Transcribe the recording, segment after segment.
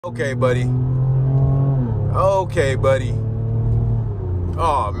Okay, buddy. Okay, buddy.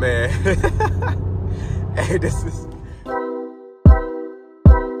 Oh, man. Hey, this is...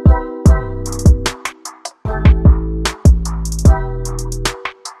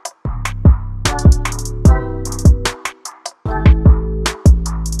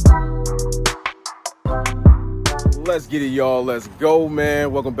 Let's get it, y'all. Let's go,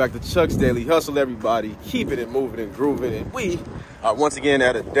 man. Welcome back to Chuck's Daily Hustle, everybody. Keeping it moving and grooving. And we are once again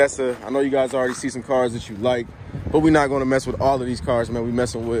at Adesa. I know you guys already see some cars that you like, but we're not going to mess with all of these cars, man. We're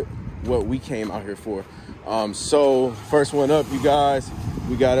messing with what we came out here for. So first one up, you guys,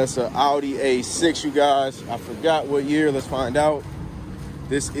 we got us an Audi A6, you guys. I forgot what year. Let's find out.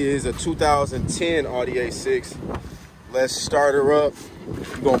 This is a 2010 Audi A6. Let's start her up.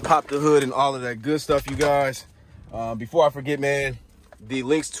 We're going to pop the hood and all of that good stuff, you guys. Before I forget, man, the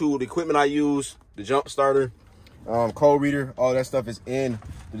links to the equipment I use, the jump starter, code reader, all that stuff is in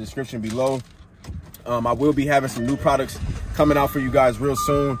the description below. I will be having some new products coming out for you guys real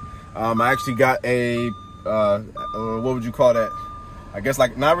soon. I actually got a, what would you call that? I guess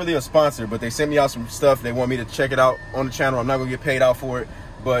like not really a sponsor, but they sent me out some stuff. They want me to check it out on the channel. I'm not gonna get paid out for it,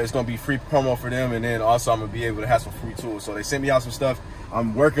 but it's gonna be free promo for them. And then also I'm gonna be able to have some free tools. So they sent me out some stuff.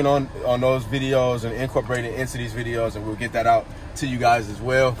 I'm working on those videos and incorporating into these videos, and we'll get that out to you guys as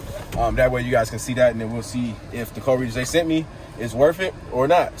well. That way you guys can see that, and then we'll see if the code readers they sent me is worth it or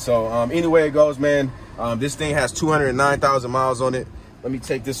not. So anyway it goes, man. This thing has 209,000 miles on it. Let me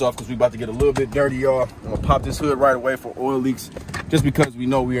take this off because we're about to get a little bit dirty, y'all. I'm gonna pop this hood right away for oil leaks, just because we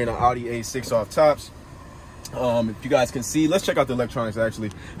know we're in an Audi A6 off tops. If you guys can see, let's check out the electronics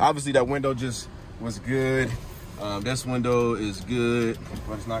actually. Obviously that window just was good. This window is good,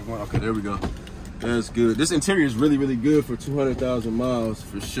 but it's not going. Okay, there we go. That's good. This interior is really, really good for 200,000 miles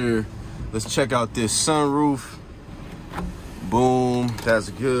for sure. Let's check out this sunroof. Boom, that's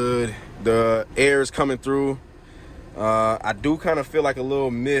good. The air is coming through. I do kind of feel like a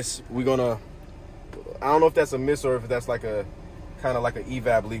little miss. I don't know if that's a miss or if that's like a kind of like an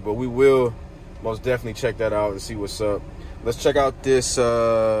evap leak, but we will most definitely check that out and see what's up. Let's check out this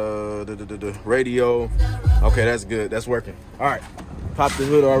radio. Okay, that's good. That's working. All right. Popped the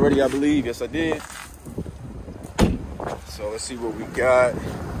hood already, I believe. Yes, I did. So let's see what we got.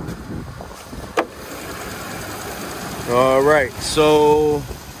 All right. So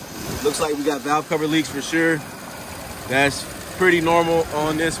looks like we got valve cover leaks for sure. That's pretty normal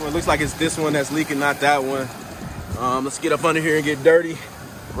on this one. Looks like it's this one that's leaking, not that one. Let's get up under here and get dirty.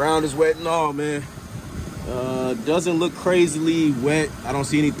 Ground is wet and all, man. Doesn't look crazily wet. I don't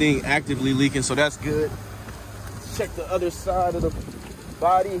see anything actively leaking, so that's good. Let's check the other side of the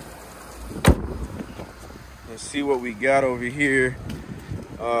body. Let's see what we got over here.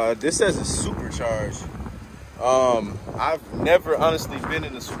 This says it's supercharged. I've never honestly been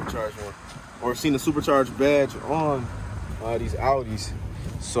in a supercharged one or seen a supercharged badge on these Audis.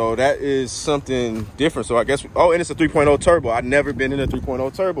 So that is something different. So I guess, oh, and it's a 3.0 turbo. I've never been in a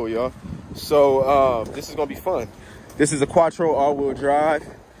 3.0 turbo, y'all. So this is gonna be fun. This is a quattro all-wheel drive.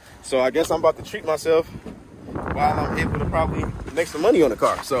 So I guess I'm about to treat myself while I'm able to probably make some money on the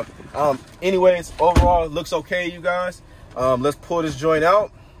car. So anyways, overall it looks okay, you guys. Let's pull this joint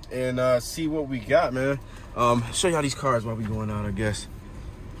out and see what we got, man. Show y'all these cars while we going out, I guess.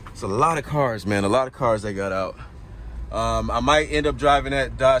 It's a lot of cars, man. A lot of cars they got out. I might end up driving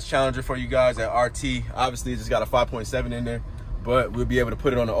that Dodge Challenger for you guys at RT. Obviously, it's just got a 5.7 in there, but we'll be able to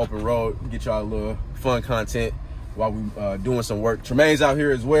put it on the open road, get y'all a little fun content while we doing some work. Tremaine's out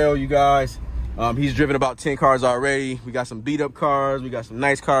here as well, you guys. He's driven about 10 cars already. We got some beat up cars. We got some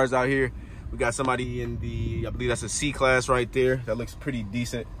nice cars out here. We got somebody in the, I believe that's a C-Class right there. That looks pretty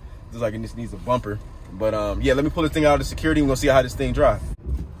decent. Looks like it just needs a bumper. But yeah, let me pull this thing out of the security. We're gonna see how this thing drives.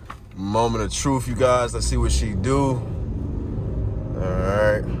 Moment of truth, you guys. Let's see what she do. All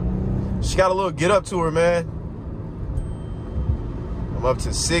right. She got a little get up to her, man. I'm up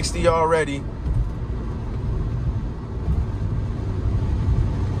to 60 already.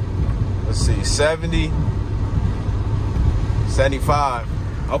 Let's see, 70, 75.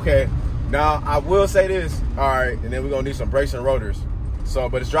 Okay, now I will say this. All right, and then we're gonna need some brakes and rotors. So,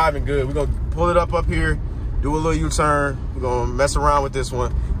 but it's driving good. We're gonna pull it up here, do a little U-turn. We're gonna mess around with this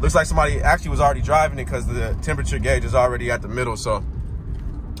one. Looks like somebody actually was already driving it because the temperature gauge is already at the middle. So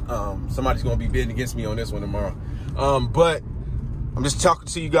somebody's gonna be bidding against me on this one tomorrow. But I'm just talking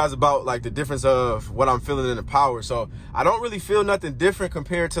to you guys about like the difference of what I'm feeling in the power. So I don't really feel nothing different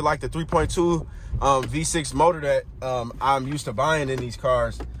compared to like the 3.2 V6 motor that I'm used to buying in these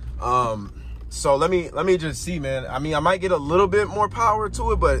cars. So let me just see, man. I mean, I might get a little bit more power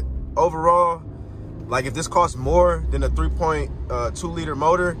to it, but overall, Like if this costs more than a 3.2 liter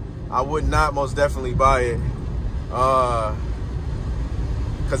motor, I would not most definitely buy it.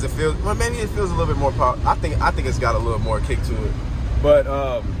 Cause it feels, well, maybe it feels a little bit more power. I think it's got a little more kick to it.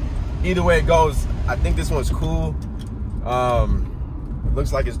 But either way it goes, I think this one's cool. It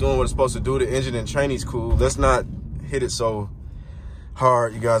looks like it's doing what it's supposed to do. The engine and training's cool. Let's not hit it so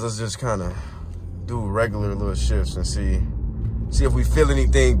hard, you guys. Let's just kind of do regular little shifts and see if we feel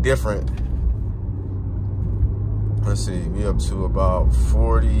anything different. Let's see, we up to about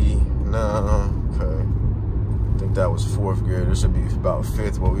 40 now. Okay, I think that was 4th gear. This should be about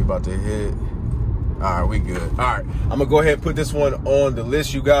 5th, what we about to hit. All right, we good. All right, I'm gonna go ahead and put this one on the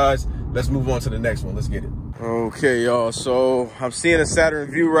list, you guys. Let's move on to the next one. Let's get it. Okay, y'all, so I'm seeing a Saturn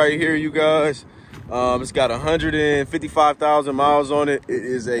Vue right here, you guys. It's got 155,000 miles on it. It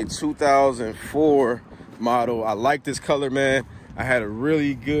is a 2004 model. I like this color, man. I had a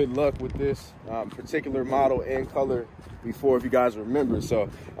really good luck with this particular model and color before, if you guys remember. So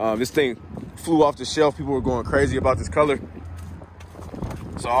this thing flew off the shelf. People were going crazy about this color.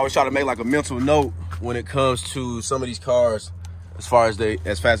 So I always try to make like a mental note when it comes to some of these cars as fast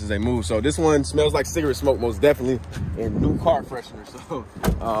as they move. So this one smells like cigarette smoke, most definitely, and new car freshener. So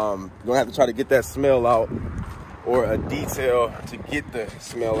gonna have to try to get that smell out, or a detail to get the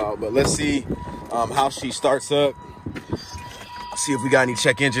smell out. But let's see how she starts up. See if we got any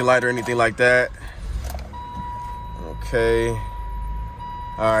check engine light or anything like that. Okay.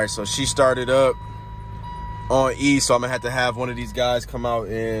 All right, so she started up on E, so I'm gonna have to have one of these guys come out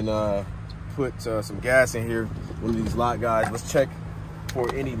and put some gas in here, one of these lot guys. Let's check for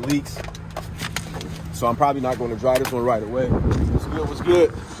any leaks. So I'm probably not going to dry this one right away. What's good? What's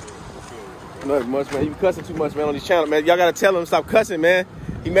good? Nothing much, man. You cussing too much, man, on this channel, man. Y'all gotta tell him stop cussing, man.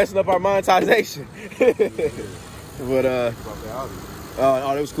 He messing up our monetization. But oh,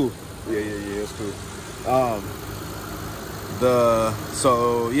 that was cool. Yeah, it was cool.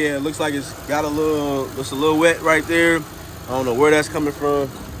 So yeah, it looks like it's got it's a little wet right there. I don't know where that's coming from.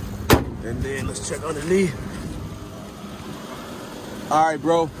 And then let's check underneath. All right,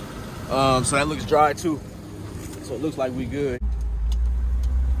 bro. So that looks dry too. So it looks like we good.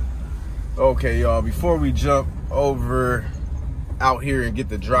 Okay, y'all, before we jump over out here and get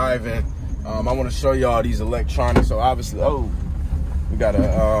the driving, I want to show y'all these electronics. So obviously, we got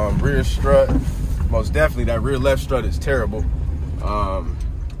a rear strut. Most definitely that rear left strut is terrible. Let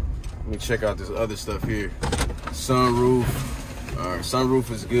me check out this other stuff here. Sunroof. All right,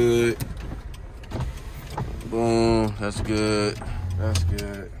 sunroof is good. Boom, that's good. That's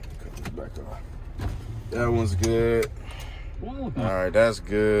good. Cut this back off. That one's good. All right, that's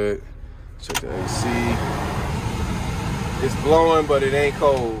good. Check the AC. It's blowing, but it ain't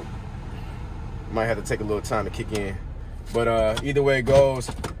cold. Might have to take a little time to kick in. But either way it goes,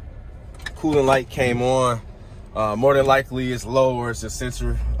 cooling light came on. More than likely it's low or it's a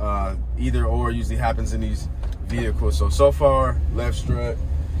sensor. Either or usually happens in these vehicles. So far, left strut.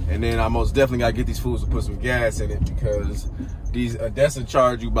 And then I most definitely gotta get these fools to put some gas in it, because these Adesa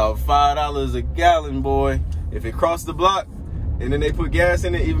charge you about $5 a gallon, boy. If it crossed the block and then they put gas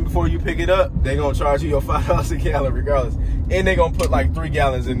in it, even before you pick it up, they gonna charge you your $5 a gallon regardless. And they gonna put like 3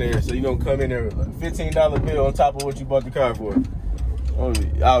 gallons in there. So you gonna come in there with a $15 bill on top of what you bought the car for.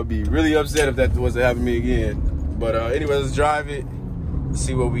 I would be really upset if that was to happen to me again. But anyway, let's drive it,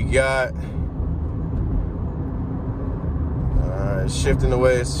 see what we got. Shifting the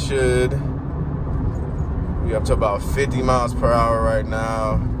way it should. We up to about 50 miles per hour right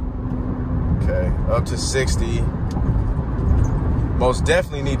now. Okay, up to 60. Most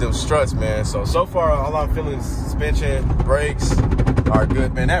definitely need them struts, man. So far, all I'm feeling is suspension, brakes are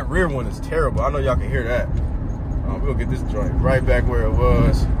good. Man, that rear one is terrible. I know y'all can hear that. We'll get this joint right back where it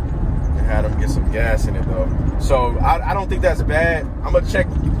was and have them get some gas in it though. So I don't think that's bad. I'm gonna check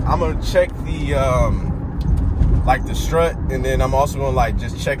the like the strut, and then I'm also gonna like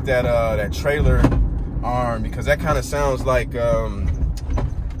just check that that trailer arm, because that kind of sounds like I'm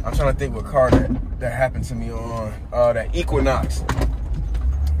trying to think what car that happened to me on, that Equinox,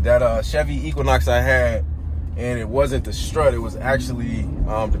 that Chevy Equinox I had, and it wasn't the strut, it was actually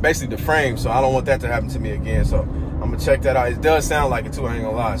basically the frame. So I don't want that to happen to me again. So I'm gonna check that out. It does sound like it too, I ain't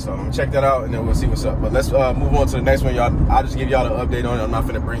gonna lie. So I'm gonna check that out and then we'll see what's up. But let's move on to the next one, y'all. I'll just give y'all an update on it. I'm not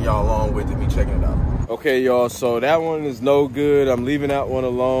gonna bring y'all along with me checking it out. Okay, y'all, so that one is no good. I'm leaving that one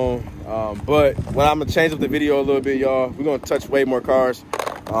alone. But when I'm gonna change up the video a little bit, y'all, we're gonna touch way more cars.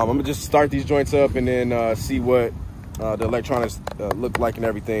 I'm gonna just start these joints up and then see what the electronics look like and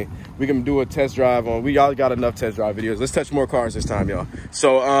everything. We can do a test drive on, we all got enough test drive videos. Let's touch more cars this time, y'all.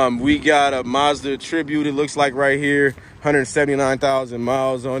 So we got a Mazda Tribute, it looks like right here, 179,000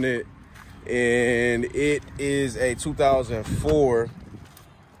 miles on it. and it is a 2004.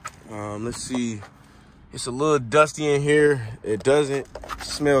 Let's see. It's a little dusty in here. It doesn't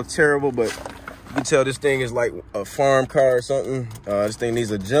smell terrible, but you can tell this thing is like a farm car or something. This thing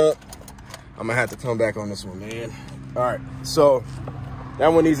needs a jump. I'm gonna have to come back on this one, man. All right, so that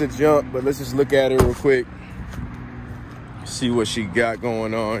one needs a jump, but let's just look at it real quick. See what she got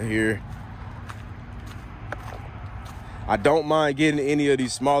going on here. I don't mind getting any of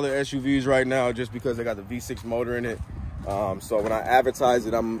these smaller SUVs right now just because they got the V6 motor in it. So when I advertise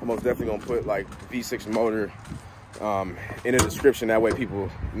it, I'm most definitely gonna put like V6 motor in the description. That way people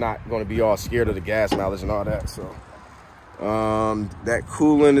not gonna be all scared of the gas mileage and all that. So that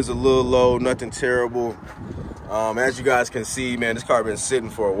coolant is a little low, nothing terrible. As you guys can see, man, this car been sitting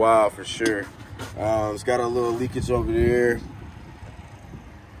for a while for sure. It's got a little leakage over there,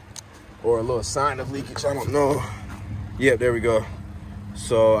 or a little sign of leakage, I don't know. Yep, there we go.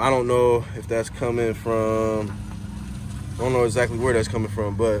 So I don't know if that's coming from, I don't know exactly where that's coming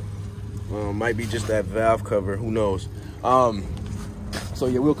from, but might be just that valve cover, who knows. So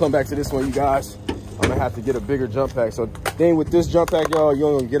yeah, we'll come back to this one, you guys. I'm gonna have to get a bigger jump pack. So thing with this jump pack, y'all, you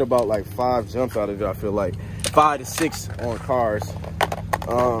only get about like 5 jumps out of it, I feel like. 5 to 6 on cars.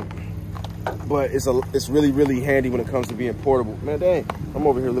 But it's really, really handy when it comes to being portable. Man, dang, I'm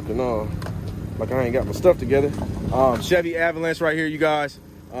over here looking like I ain't got my stuff together. Chevy Avalanche right here, you guys.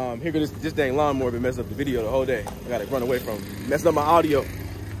 Here goes this dang lawnmower been messing up the video the whole day. I gotta run away from it. Messing up my audio.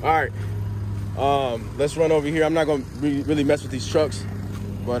 All right, let's run over here. I'm not gonna really mess with these trucks,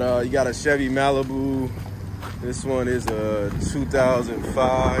 but you got a Chevy Malibu. This one is a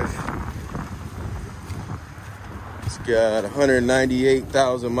 2005. It's got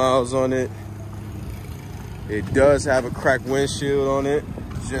 198,000 miles on it. It does have a cracked windshield on it,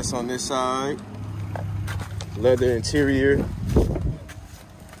 just on this side. Leather interior.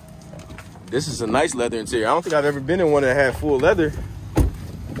 This is a nice leather interior. I don't think I've ever been in one that had full leather.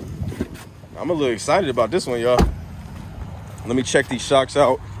 I'm a little excited about this one, y'all. Let me check these shocks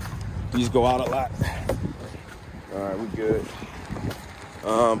out. These go out a lot. All right, we good.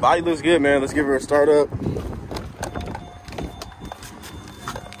 Body looks good, man. Let's give her a start up.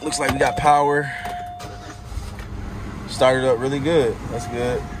 Looks like we got power. Started up really good. That's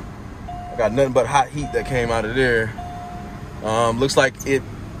good. I got nothing but hot heat that came out of there. Looks like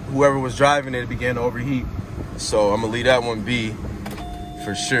whoever was driving it began to overheat. So I'm gonna leave that one be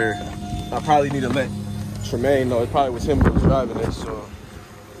for sure. I probably need to let Tremaine know. It probably was him who was driving it. So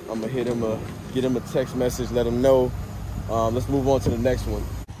I'm gonna hit him, get him a text message, let him know. Let's move on to the next one.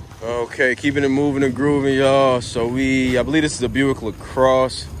 Okay, keeping it moving and grooving, y'all. So I believe this is a Buick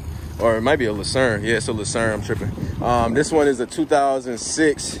LaCrosse, or it might be a Lucerne. Yeah, it's a Lucerne, I'm tripping. This one is a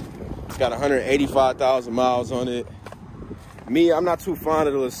 2006. It's got 185,000 miles on it. Me, I'm not too fond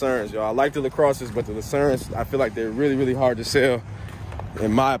of the Lucernes, y'all. I like the LaCrosses, but the Lucernes, I feel like they're really, really hard to sell,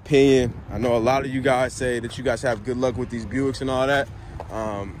 in my opinion. I know a lot of you guys say that you guys have good luck with these Buicks and all that.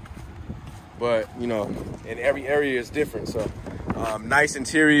 But, you know, in every area is different. So, nice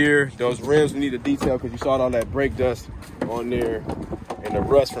interior. Those rims we need a detail because you saw all that brake dust on there and the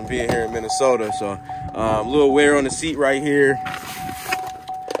rust from being here in Minnesota. So, a little wear on the seat right here.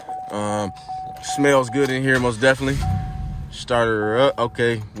 Smells good in here, most definitely. Started her up.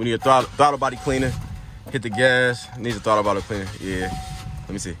 Okay, we need a throttle body cleaner. Hit the gas. Needs a throttle body cleaner. Yeah. Let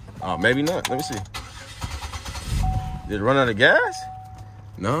me see. Oh, maybe not. Let me see. Did it run out of gas?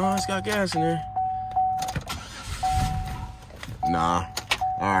 No, it's got gas in there. Nah.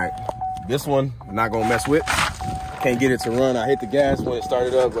 All right. This one, I'm not gonna mess with. Can't get it to run. I hit the gas when it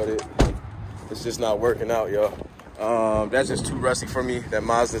started up, but it's just not working out, y'all. That's just too rusty for me. That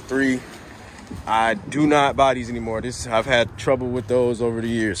Mazda 3. I do not buy these anymore. I've had trouble with those over the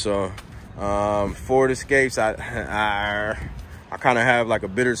years. So Ford Escapes, I kind of have like a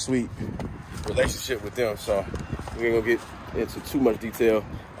bittersweet relationship with them. So we ain't gonna get into too much detail.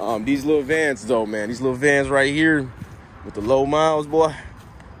 These little vans though, man, these little vans right here with the low miles, boy,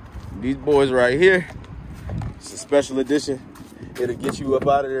 these boys right here, it's a special edition. It'll get you up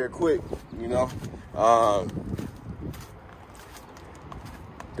out of there quick, you know.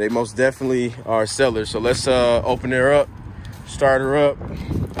 They most definitely are sellers. So let's open her up, start her up,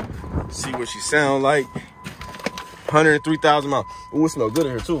 see what she sound like. 103,000 miles. Ooh, it smells good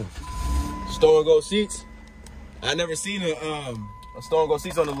in here too. Stow and go seats. I never seen a stow and go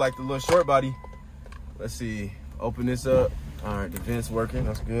seats on the little short body. Let's see. Open this up. All right, the vent's working.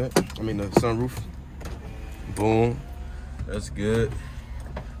 That's good. I mean the sunroof. Boom. That's good.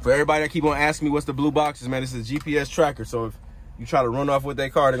 For everybody that keep on asking me what's the blue boxes, man, this is a GPS tracker. So if you try to run off with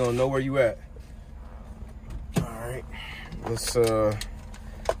that car, they're gonna know where you at. All right. Let's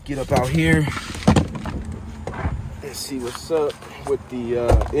get up out here and see what's up with the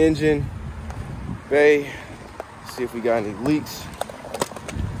engine bay. See if we got any leaks.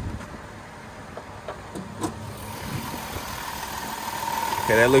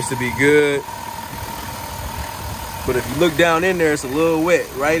 Okay, that looks to be good. But if you look down in there, it's a little wet,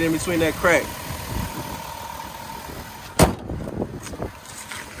 right in between that crack.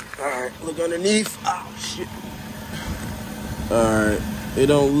 All right, look underneath. Oh, shit. All right, it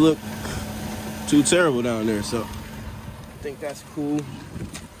don't look too terrible down there, so I think that's cool.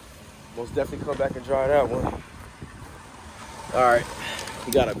 Most definitely come back and dry that one. All right,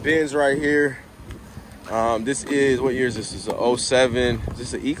 we got a Benz right here. This is, what year is this? This is a 07. Is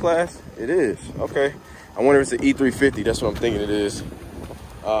this an E-Class? It is, okay. I wonder if it's an E350. That's what I'm thinking it is.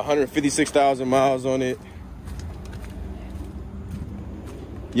 156,000 miles on it.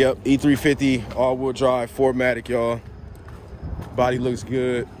 Yep, E350, all-wheel drive, 4MATIC, y'all. Body looks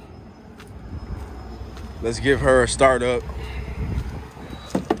good. Let's give her a start up.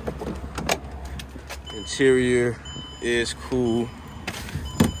 Interior is cool.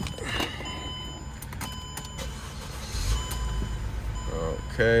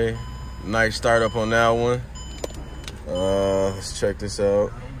 Okay, nice startup on that one. Let's check this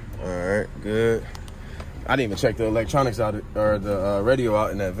out. All right, good. I didn't even check the electronics out, or the radio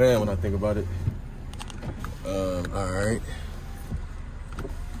out in that van when I think about it. All right,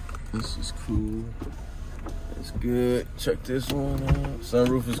 this is cool. That's good. Check this one out.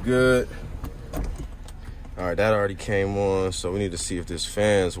 Sunroof is good. All right, that already came on, so we need to see if this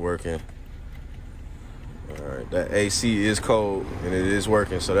fan's working. All right, that AC is cold and it is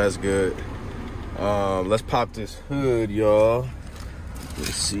working, so that's good. Let's pop this hood, y'all.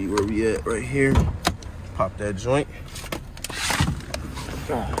 Let's see where we at right here. Pop that joint.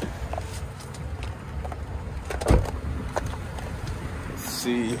 Let's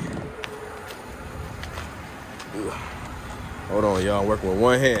see. Hold on, y'all. I'm working with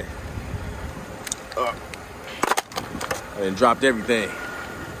one hand. I done dropped everything.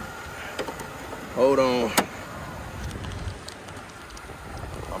 Hold on.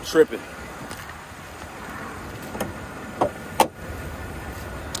 I'm tripping.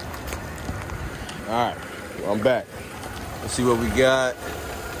 All right, well, I'm back. Let's see what we got.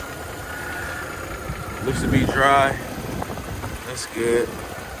 Looks to be dry. That's good.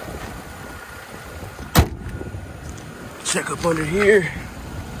 Check up under here.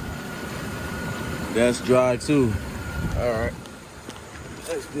 That's dry too. All right,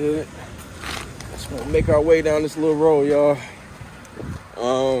 that's good. Let's make our way down this little road, y'all.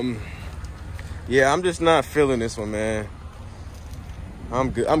 Yeah, I'm just not feeling this one, man. I'm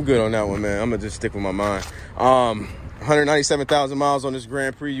good on that one, man. I'm gonna just stick with my mind. 197,000 miles on this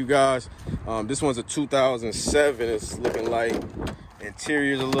Grand Prix, you guys. This one's a 2007. It's looking like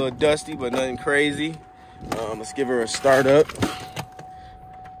interior's a little dusty, but nothing crazy. Let's give her a start up.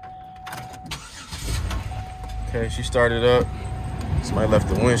 Okay, she started up. Somebody left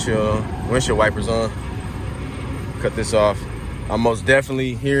the windshield wipers on. Cut this off. I'm most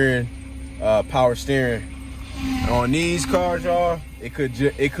definitely hearing power steering. On these cars, y'all, it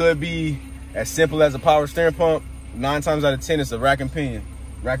could be as simple as a power steering pump. 9 times out of 10, it's a rack and pinion.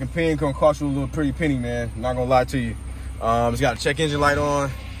 Rack and pinion gonna cost you a little pretty penny, man. I'm not gonna lie to you. It's got a check engine light on.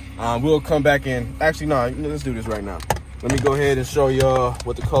 We'll come back in. Actually, no, let's do this right now. Let me go ahead and show y'all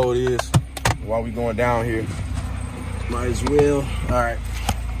what the code is while we going down here. Might as well. All right,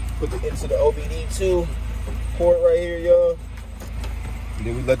 put it into the OBD2 port right here, y'all. And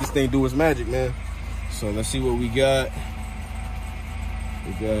then we let this thing do its magic, man. So let's see what we got.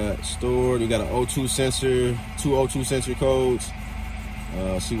 We got stored. We got an O2 sensor, 2 O2 sensor codes.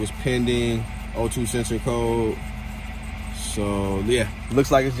 See what's pending. O2 sensor code. So yeah,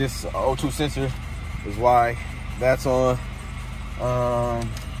 looks like it's just an O2 sensor is why that's on.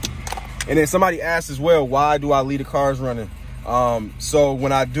 And then somebody asked as well, why do I leave the cars running? So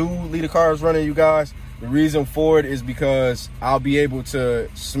when I do leave the cars running, you guys, the reason for it is because I'll be able to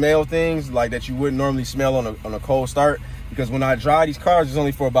smell things like that you wouldn't normally smell on a cold start. Because when I drive these cars, it's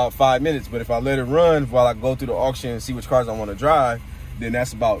only for about 5 minutes. But if I let it run while I go through the auction and see which cars I want to drive, then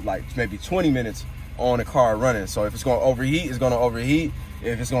that's about like maybe 20 minutes on the car running. So if it's going to overheat, it's going to overheat.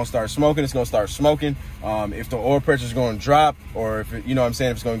 If it's going to start smoking, it's going to start smoking. If the oil pressure is going to drop, or if it, you know what I'm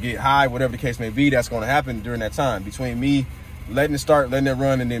saying, if it's going to get high, whatever the case may be, that's going to happen during that time between me letting it start, letting it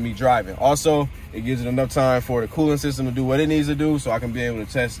run, and then me driving. Also, it gives it enough time for the cooling system to do what it needs to do, so I can be able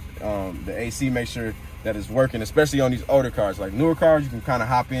to test the AC, make sure that it's working, especially on these older cars. Like newer cars, you can kind of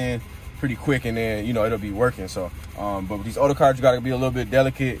hop in, pretty quick, and then, you know, it'll be working. So but with these older cars, you gotta be a little bit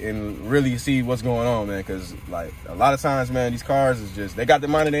delicate and really see what's going on, man, because like a lot of times, man, these cars is just, they got the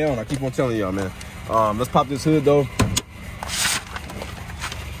mind of their own. I keep on telling y'all, man. Let's pop this hood though,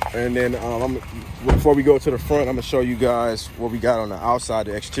 and then before we go to the front, I'm gonna show you guys what we got on the outside,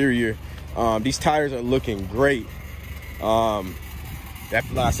 the exterior. These tires are looking great.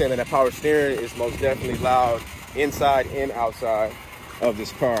 Like I said, that power steering is most definitely loud inside and outside of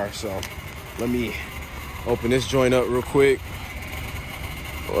this car. So let me open this joint up real quick.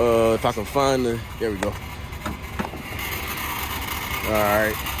 If I can find the, there we go. All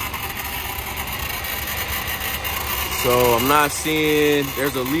right. So I'm not seeing,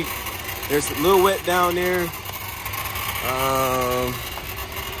 there's a leak. There's a little wet down there.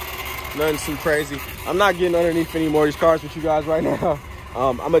 Nothing too crazy. I'm not getting underneath any more of these cars with you guys right now.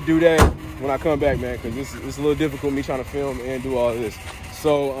 I'm gonna do that when I come back, man, because it's a little difficult me trying to film and do all of this.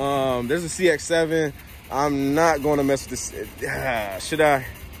 So there's a CX-7. I'm not going to mess with this. Should I?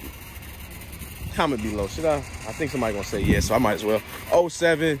 Comment below. Should I? I think somebody's gonna say yes, so I might as well.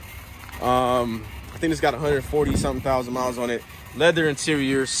 07. I think it's got 140 something thousand miles on it. Leather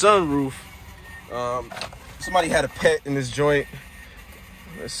interior, sunroof. Somebody had a pet in this joint.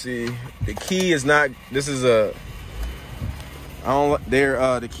 Let's see. The key is not. This is a. I don't.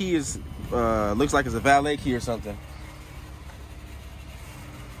 There. The key is. Looks like it's a valet key or something.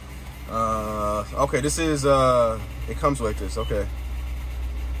 Okay. This is. It comes like this. Okay.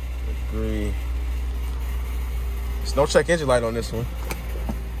 Agree. There's no check engine light on this one.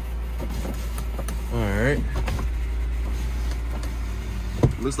 All right.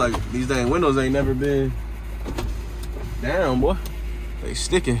 Looks like these dang windows ain't never been down, boy. They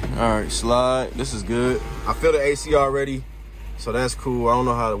sticking. All right, slide. This is good. I feel the AC already, so that's cool. I don't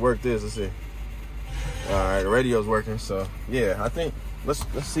know how to work this. Let's see. All right, the radio's working. So yeah, I think let's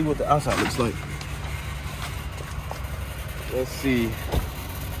see what the outside looks like. Let's see.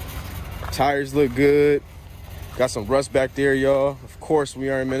 Tires look good. Got some rust back there, y'all. Of course, we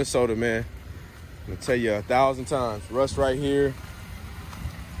are in Minnesota, man. I'm gonna tell you 1,000 times. Rust right here.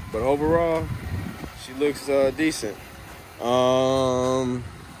 But overall, she looks decent.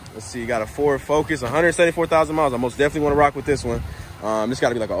 Let's see, got a Ford Focus, 174,000 miles. I most definitely want to rock with this one. This got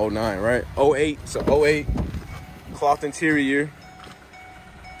to be like a 09, right? 08, so 08, cloth interior,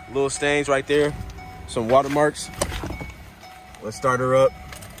 little stains right there, some watermarks. Let's start her up.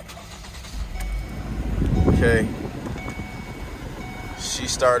 Okay, she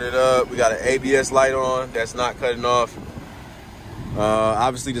started up. We got an ABS light on that's not cutting off.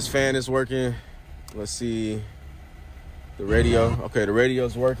 Obviously this fan is working. Let's see. The radio. Okay, the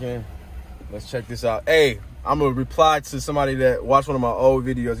radio's working. Let's check this out. Hey, I'm gonna reply to somebody that watched one of my old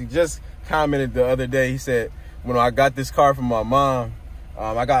videos. He just commented the other day. He said, when I got this car from my mom,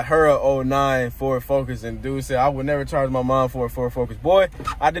 I got her a 09 Ford Focus, and dude said I would never charge my mom for a Ford Focus. Boy,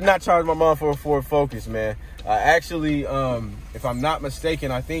 I did not charge my mom for a Ford Focus, man. Actually, if I'm not mistaken,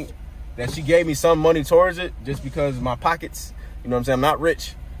 I think that she gave me some money towards it just because of my pockets. You know what I'm saying? I'm not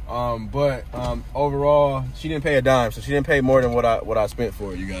rich. But overall, she didn't pay a dime, so she didn't pay more than what I spent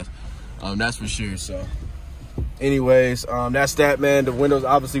for it, you guys. That's for sure. So anyways, that's that, man. The windows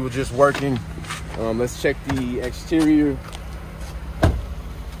obviously were just working. Let's check the exterior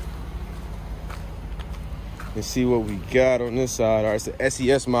and see what we got on this side. All right, it's the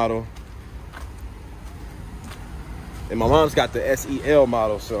SES model, and my mom's got the SEL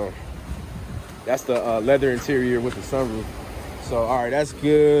model, so that's the leather interior with the sunroof. So, all right, that's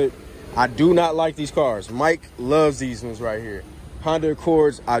good. I do not like these cars. Mike loves these ones right here. Honda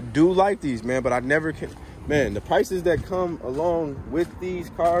Accords, I do like these, man, but I never can. Man, the prices that come along with these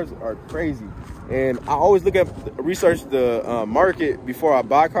cars are crazy. And I always research the market before I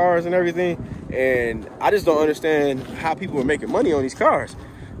buy cars and everything. And I just don't understand how people are making money on these cars.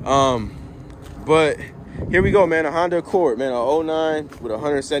 But here we go, man. A Honda Accord, man, a 09 with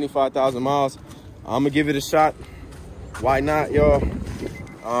 175,000 miles. I'm gonna give it a shot. Why not, y'all?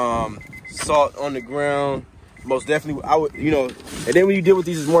 Salt on the ground. Most definitely, I would, you know. And then when you deal with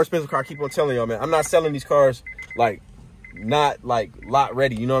these more expensive cars, I keep on telling y'all, man, I'm not selling these cars like not like lot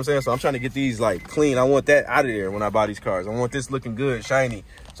ready. You know what I'm saying? So I'm trying to get these like clean. I want that out of there when I buy these cars. I want this looking good, shiny.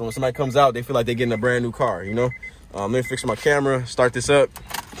 So when somebody comes out, they feel like they're getting a brand new car. You know. Let me fix my camera. Start this up.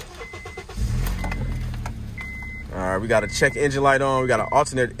 All right, we got a check engine light on. We got an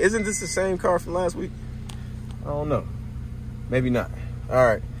alternator. Isn't this the same car from last week? I don't know. Maybe not. All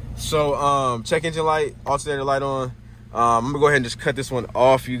right. So check engine light, alternator light on. I'm gonna go ahead and just cut this one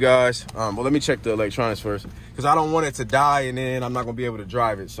off, you guys. But let me check the electronics first, because I don't want it to die and then I'm not gonna be able to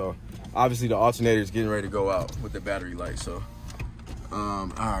drive it. So obviously the alternator is getting ready to go out with the battery light. So All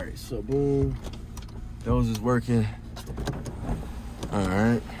right, so boom, those is working. All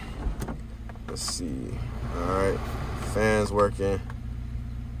right, let's see. All right, fans working.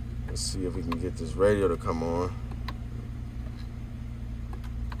 Let's see if we can get this radio to come on.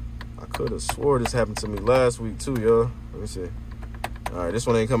 I could have swore this happened to me last week too, y'all. Let me see. All right, this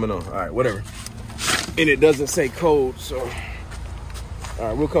one ain't coming on. All right, whatever. And it doesn't say code, so. All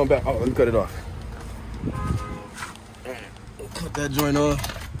right, we'll come back. Oh, let me cut it off. All right, we'll cut that joint off.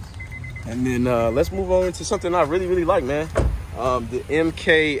 And then let's move on to something I really, really like, man. The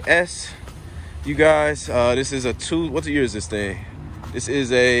MKS, you guys. This is a what year is this thing? This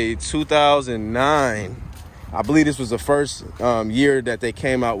is a 2009. I believe this was the first year that they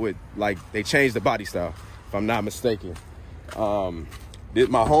came out with, like, they changed the body style, if I'm not mistaken. My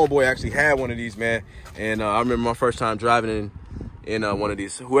homeboy actually had one of these, man. And I remember my first time driving in one of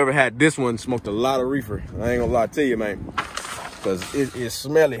these. Whoever had this one smoked a lot of reefer. I ain't gonna lie to you, man, because it is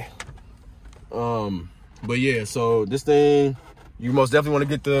smelly. But yeah, so this thing, you most definitely want to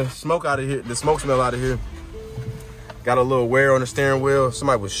get the smoke out of here, the smoke smell out of here. Got a little wear on the steering wheel.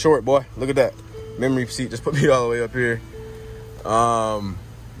 Somebody was short, boy. Look at that. Memory seat just put me all the way up here.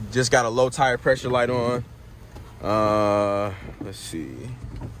 Just got a low tire pressure light on. Let's see.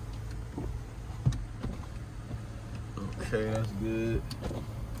 Okay, that's good.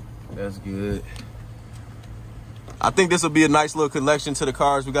 That's good. I think this will be a nice little collection to the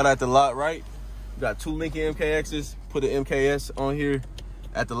cars we got at the lot, right? We got 2 Lincoln MKXs. Put an MKS on here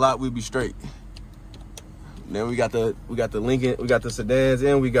at the lot, we'll be straight. Then we got the Lincoln, we got the sedans,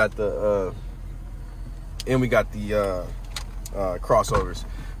 and we got the crossovers.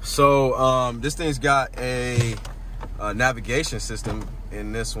 So this thing's got a navigation system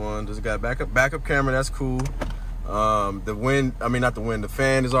in this one. Does it got backup camera? That's cool. The wind, I mean not the wind, the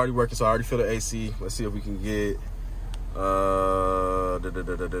fan is already working, so I already feel the AC. Let's see if we can get oh,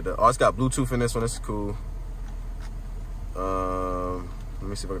 it's got Bluetooth in this one. This is cool. Let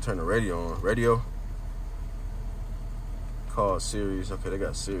me see if I can turn the radio on. Radio. Call series. Okay, they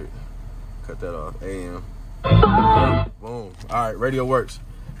got Siri. Cut that off. AM. Boom. All right, radio works.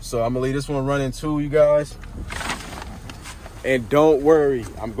 So I'm gonna leave this one running too, you guys. And don't worry,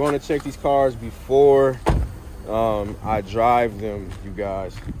 I'm going to check these cars before I drive them, you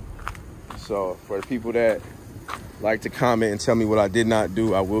guys. So for the people that like to comment and tell me what I did not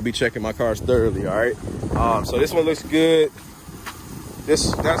do, I will be checking my cars thoroughly. All right. So this one looks good.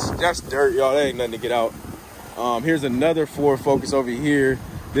 That's dirt, y'all. That ain't nothing to get out. Here's another Ford Focus over here.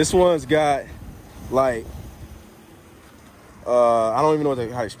 This one's got like I don't even know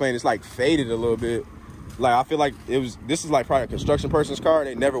how to explain it. It's like faded a little bit. Like I feel like this is like probably a construction person's car and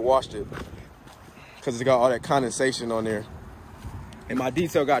they never washed it because it's got all that condensation on there. And my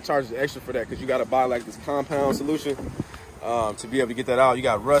detail got charged extra for that because you got to buy like this compound solution to be able to get that out. You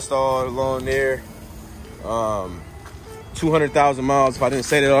got rust all along there. 200,000 miles if I didn't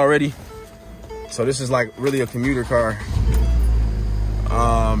say that already. So this is like really a commuter car.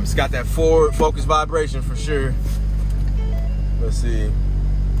 It's got that Ford Focus vibration for sure. Let's see.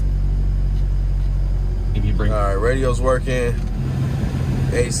 All right, radio's working.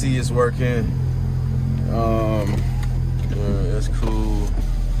 AC is working. That's cool.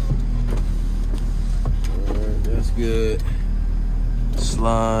 That's good.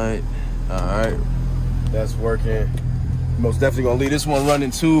 Slide. All right, that's working. Most definitely gonna leave this one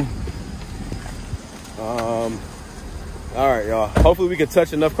running too. All right, y'all. Hopefully we can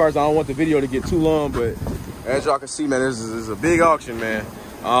touch enough cars. I don't want the video to get too long, but as y'all can see, man, this is a big auction, man.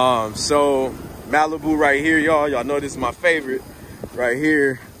 So Malibu right here, y'all. Y'all know this is my favorite right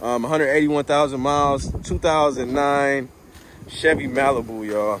here. 181,000 miles, 2009 Chevy Malibu,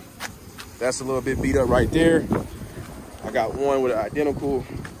 y'all. That's a little bit beat up right there. I got one with an identical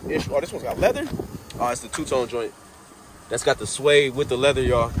issue. Oh, this one's got leather. Oh, it's the two-tone joint. That's got the suede with the leather,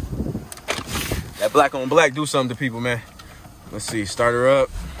 y'all. That black on black do something to people, man. Let's see, start her up.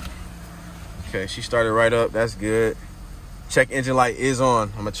 Okay, she started right up, that's good. Check engine light is on.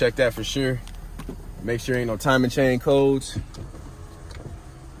 I'm gonna check that for sure. Make sure ain't no timing chain codes.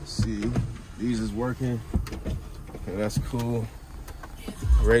 Let's see, these is working. Okay, that's cool.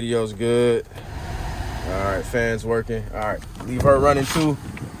 Radio's good. All right, fans working. All right, leave her running too.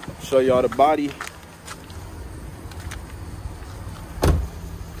 Show y'all the body.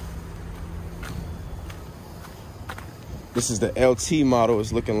 This is the LT model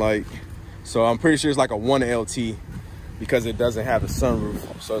it's looking like. So I'm pretty sure it's like a 1LT because it doesn't have a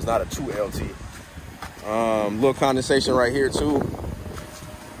sunroof. So it's not a 2LT. Little condensation right here too.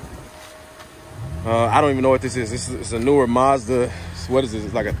 I don't even know what this is. This is a newer Mazda. What is this?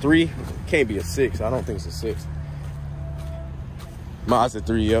 It's like a 3? It can't be a 6. I don't think it's a 6. Mazda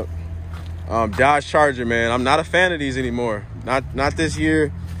 3, yep. Dodge Charger, man. I'm not a fan of these anymore. Not this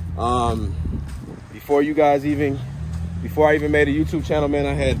year. Before I even made a YouTube channel, man,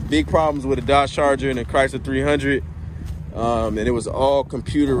 I had big problems with a Dodge Charger and a Chrysler 300. And it was all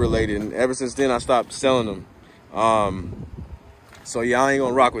computer related. And ever since then, I stopped selling them. So yeah, I ain't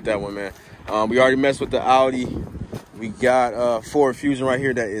gonna rock with that one, man. We already messed with the Audi. We got Ford Fusion right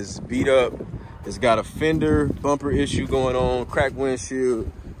here that is beat up. It's got a fender bumper issue going on, cracked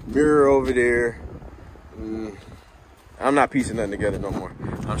windshield, mirror over there. I'm not piecing nothing together no more.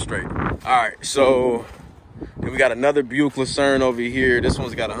 I'm straight. All right, so then we got another Buick Lucerne over here. This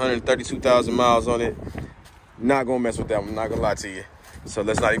one's got 132,000 miles on it. Not gonna mess with that one, not gonna lie to you. So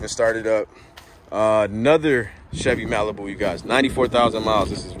let's not even start it up. Another Chevy Malibu, you guys, 94,000 miles.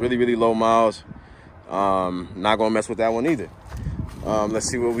 This is really, really low miles. Not gonna mess with that one either. Let's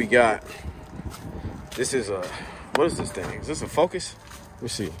see what we got. This is a, what is this thing? Is this a Focus? Let me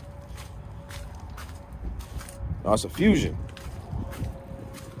see. Oh, it's a Fusion.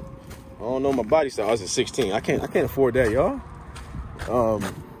 I don't know my body style. Oh, it's a 16. I can't afford that, y'all. All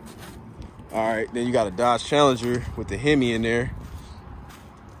right, then you got a Dodge Challenger with the Hemi in there.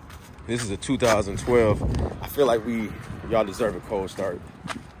 This is a 2012. I feel like y'all deserve a cold start,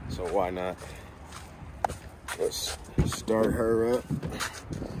 so why not? Let's start her up.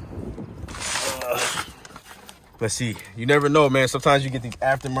 Let's see. You never know, man. Sometimes you get these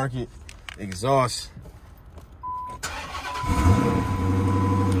aftermarket exhausts.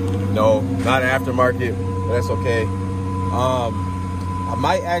 No, not aftermarket, but that's okay. I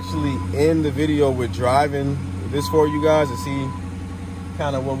might actually end the video with driving this for you guys to see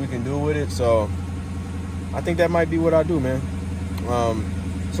kind of what we can do with it. So I think that might be what I do, man.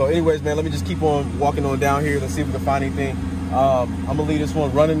 So anyways, man, let me just keep on walking on down here. Let's see if we can find anything. I'm gonna leave this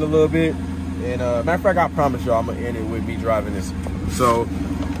one running a little bit. And matter of fact, I promise y'all I'm gonna end it with me driving this. So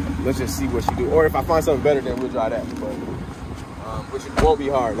let's just see what she do. Or if I find something better, then we'll drive that. But which won't be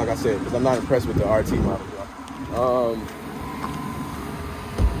hard, like I said, because I'm not impressed with the RT model, y'all.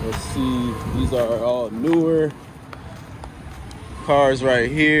 Let's see, these are all newer cars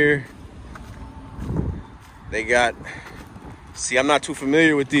right here. They got, see, I'm not too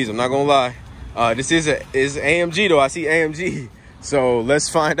familiar with these, I'm not gonna lie. This is AMG though, I see AMG. So let's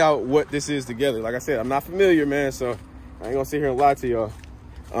find out what this is together. Like I said, I'm not familiar, man, so I ain't gonna sit here and lie to y'all.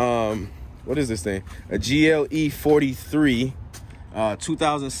 What is this thing? A GLE 43,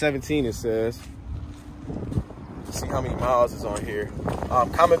 2017 it says. Let's see how many miles is on here.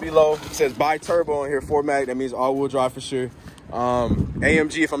 Comment below. It says bi-turbo on here, 4MATIC. That means all-wheel drive for sure.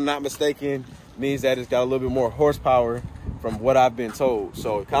 AMG, if I'm not mistaken, means that it's got a little bit more horsepower from what I've been told.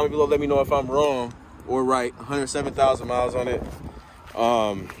 So comment below, let me know if I'm wrong or right. 107,000 miles on it.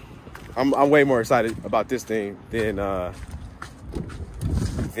 I'm way more excited about this thing than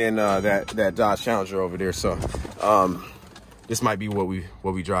that Dodge Challenger over there. So this might be what we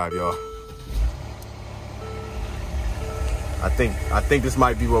drive, y'all. I think this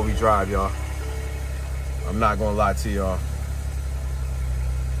might be what we drive, y'all. I'm not gonna lie to y'all.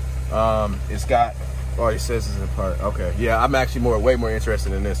 It's got, oh, it says it's in part. Okay, yeah, I'm actually way more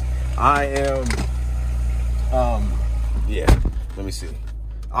interested in this. I am, yeah, let me see.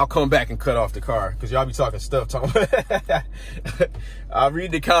 I'll come back and cut off the car because y'all be talking stuff. I'll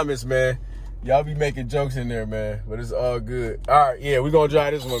read the comments, man. Y'all be making jokes in there, man, but it's all good. All right, yeah, we're gonna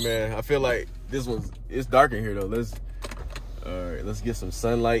drive this one, man. I feel like this one's, it's dark in here though. All right, let's get some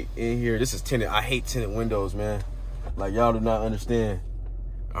sunlight in here. This is tinted. I hate tinted windows, man. Like, y'all do not understand.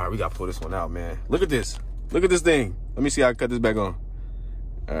 All right, we gotta pull this one out, man. Look at this. Look at this thing. Let me see how I cut this back on.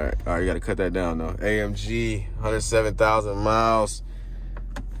 All right, you gotta cut that down though. AMG, 107,000 miles.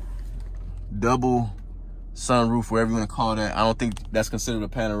 Double sunroof, whatever you wanna call that. I don't think that's considered a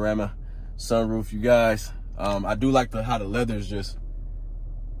panorama sunroof, you guys. I do like how the leather is just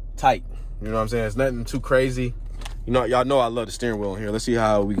tight. You know what I'm saying? It's nothing too crazy. You know, y'all know I love the steering wheel in here. Let's see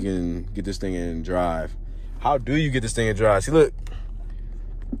how we can get this thing in drive. How do you get this thing in drive? See, look.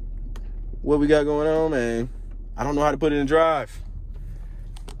 What we got going on, man. I don't know how to put it in drive.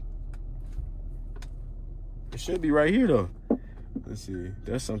 It should be right here, though. Let's see.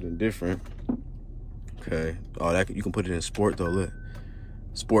 That's something different. Okay. Oh, you can put it in Sport, though. Look.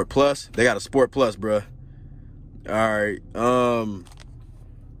 Sport Plus. They got a Sport Plus, bruh. All right.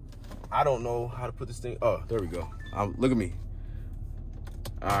 I don't know how to put this thing. Oh, there we go. Look at me.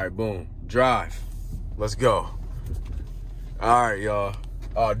 All right, boom. Drive. Let's go. All right, y'all.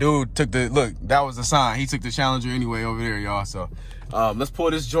 Oh, dude took the, look, that was the sign. He took the Challenger anyway over there, y'all. So let's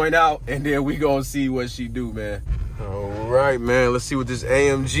pull this joint out and then we gonna see what she do, man. All right, man. Let's see what this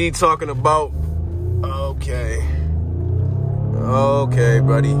AMG talking about. Okay. Okay,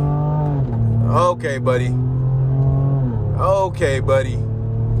 buddy. Okay, buddy. Okay, buddy.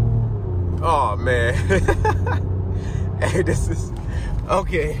 Oh, man. Hey, this is...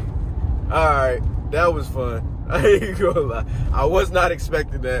 Okay. All right. That was fun. I ain't gonna lie. I was not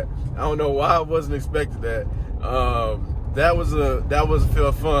expecting that. I don't know why I wasn't expecting that. That was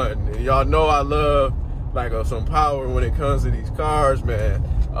feel fun. Y'all know I love like some power when it comes to these cars, man.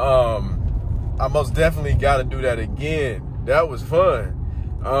 I most definitely got to do that again. That was fun.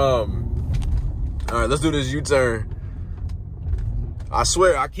 All right, let's do this U-turn. I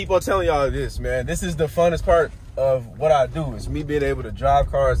swear, I keep on telling y'all this, man. This is the funnest part of what I do. It's me being able to drive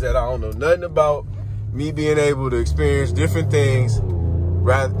cars that I don't know nothing about. Me being able to experience different things.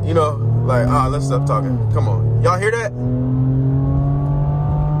 Rather, you know, like, let's stop talking. Come on. Y'all hear that?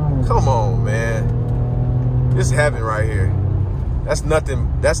 Come on, man. This heaven right here. That's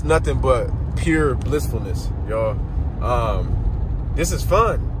nothing but pure blissfulness, y'all. This is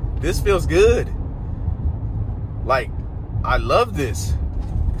fun. This feels good. Like, I love this.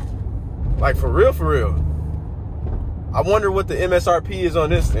 Like, for real, for real. I wonder what the MSRP is on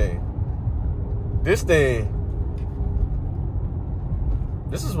this thing. This thing,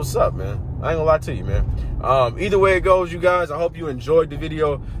 this is what's up, man. I ain't gonna lie to you, man. Either way it goes, you guys, I hope you enjoyed the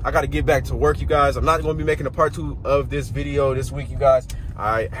video. I got to get back to work, you guys. I'm not going to be making a part 2 of this video this week, you guys.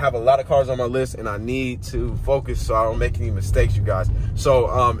 I have a lot of cars on my list, and I need to focus so I don't make any mistakes, you guys.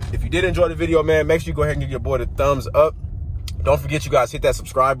 So if you did enjoy the video, man, make sure you go ahead and give your boy the thumbs up. Don't forget, you guys, hit that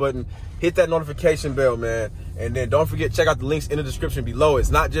subscribe button, hit that notification bell, man. And then don't forget, check out the links in the description below. It's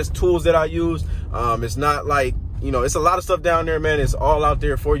not just tools that I use. It's not like, you know, it's a lot of stuff down there, man. It's all out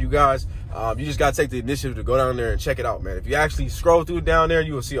there for you guys. You just got to take the initiative to go down there and check it out, man. If you actually scroll through down there,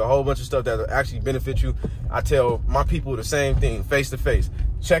 you will see a whole bunch of stuff that will actually benefit you. I tell my people the same thing, face to face.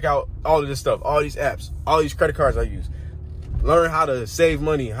 Check out all of this stuff, all these apps, all these credit cards I use. Learn how to save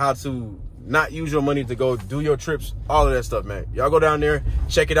money, how to not use your money to go do your trips, all of that stuff, man. Y'all go down there,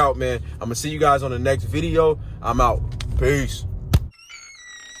 check it out, man. I'm gonna see you guys on the next video. I'm out. Peace.